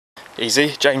Easy,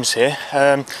 James here.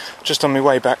 Just on my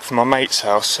way back from my mate's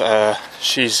house.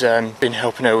 She's been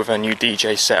helping her with her new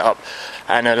DJ setup,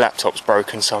 and her laptop's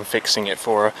broken, so I'm fixing it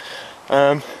for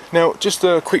her. Now, just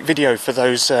a quick video for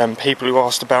those people who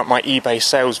asked about my eBay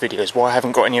sales videos, why I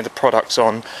haven't got any of the products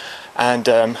on, and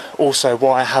also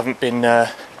why I haven't been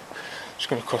just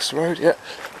going to cross the road.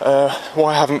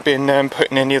 Why I haven't been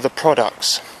putting any of the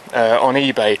products on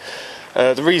eBay.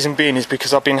 The reason being is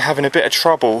because I've been having a bit of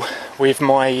trouble with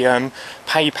my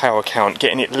PayPal account,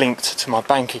 getting it linked to my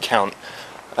bank account.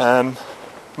 My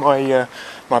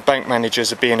bank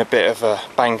managers are being a bit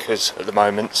of bankers at the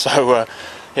moment, so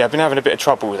yeah, I've been having a bit of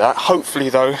trouble with that. Hopefully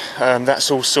though, that's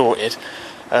all sorted,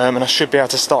 and I should be able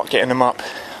to start getting them up,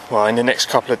 well, in the next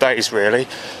couple of days really.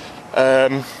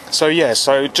 So yeah,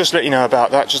 so just let you know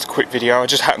about that, just a quick video. I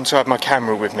just happened to have my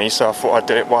camera with me, so I thought I'd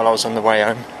do it while I was on the way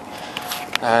home.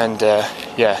 And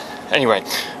yeah, anyway,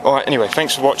 alright, anyway,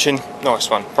 thanks for watching. Nice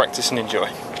one, practice and enjoy.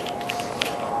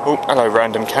 Oh, hello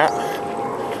random cat.